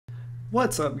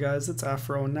What's up, guys? It's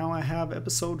Afro, and now I have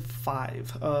episode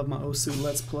 5 of my Osu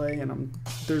Let's Play, and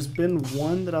there's been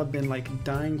one that I've been like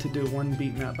dying to do, one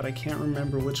beat map, but I can't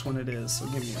remember which one it is, so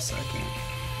give me a second.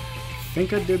 I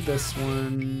think I did this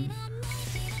one.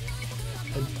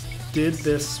 I did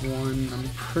this one, I'm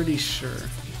pretty sure.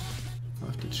 I'll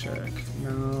have to check.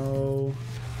 No.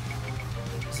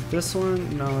 Is it this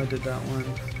one? No, I did that one.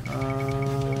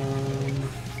 I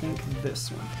think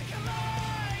this one.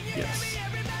 Yes.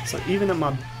 So even at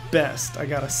my best, I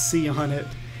got a C on it,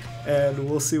 and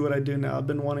we'll see what I do now. I've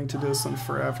been wanting to do this one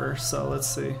forever, so let's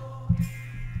see.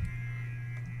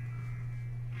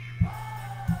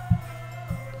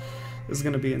 This is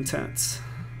gonna be intense.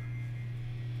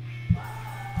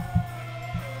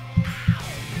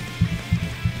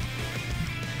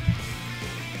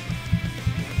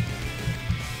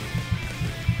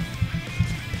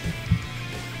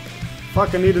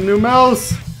 Fuck, I need a new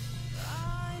mouse!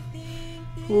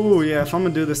 Ooh, yeah, if I'm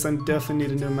gonna do this, I definitely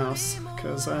need a new mouse,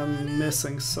 because I'm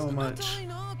missing so much.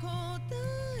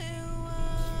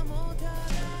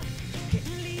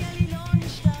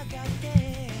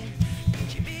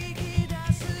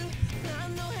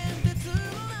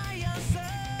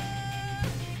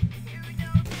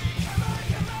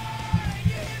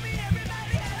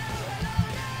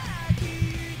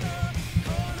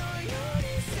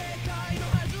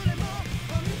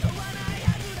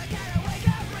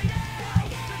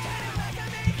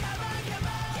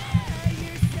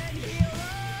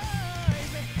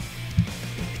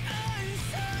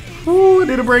 Ooh, I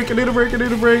need a break, I need a break, I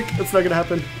need a break. It's not gonna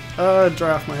happen.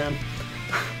 Dry off my hand.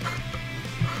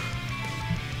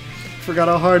 Forgot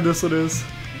how hard this one is.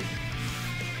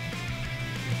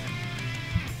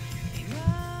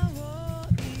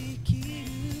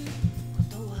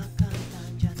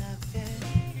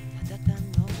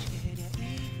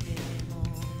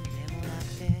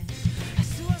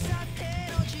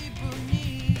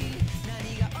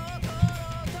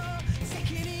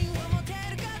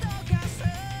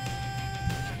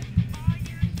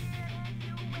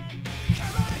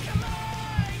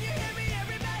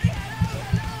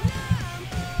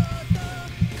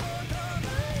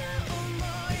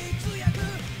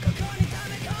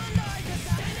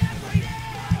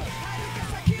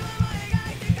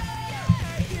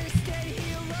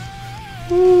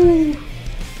 Woo.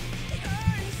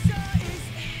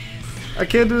 I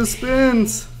can't do the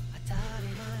spins.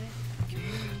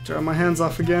 Dry my hands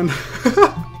off again.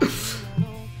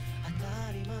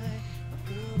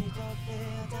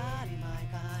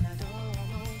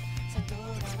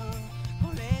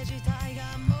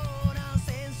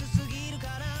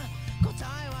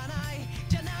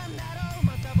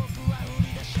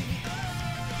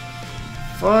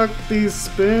 Fuck these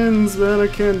spins, man. I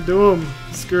can't do them.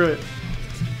 Screw it.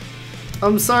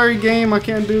 I'm sorry, game, I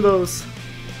can't do those.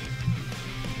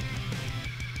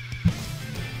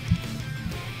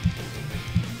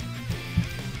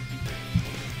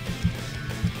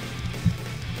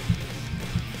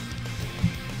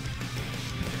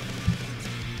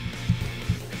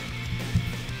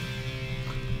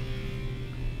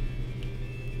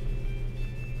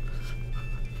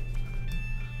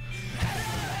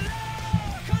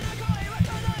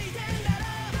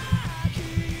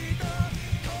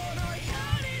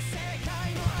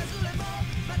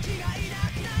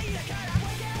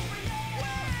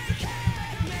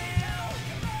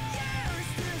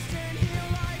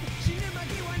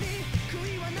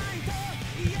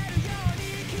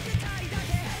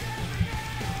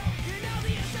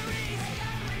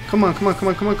 Come on, come on, come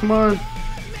on, come on, come on.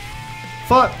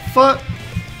 Fuck, fuck.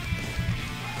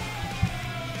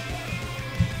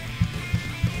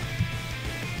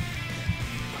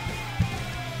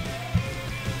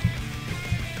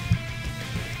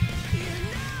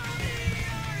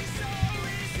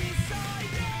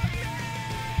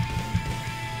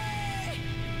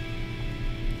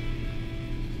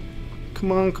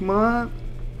 Come on, come on.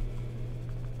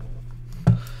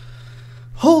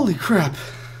 Holy crap.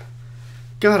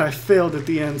 God, I failed at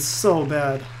the end so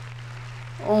bad.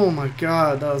 Oh my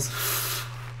god, that was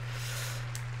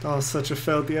such a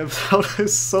fail at the end. That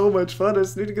was so much fun. I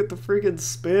just need to get the freaking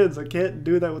spins. I can't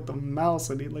do that with the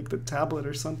mouse. I need like the tablet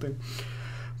or something.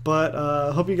 But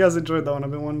I hope you guys enjoyed that one.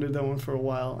 I've been wanting to do that one for a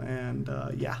while, and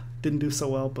yeah, didn't do so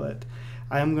well, but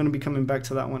I am going to be coming back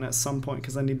to that one at some point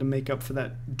because I need to make up for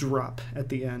that drop at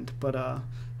the end. But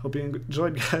hope you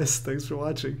enjoyed, guys. Thanks for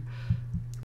watching.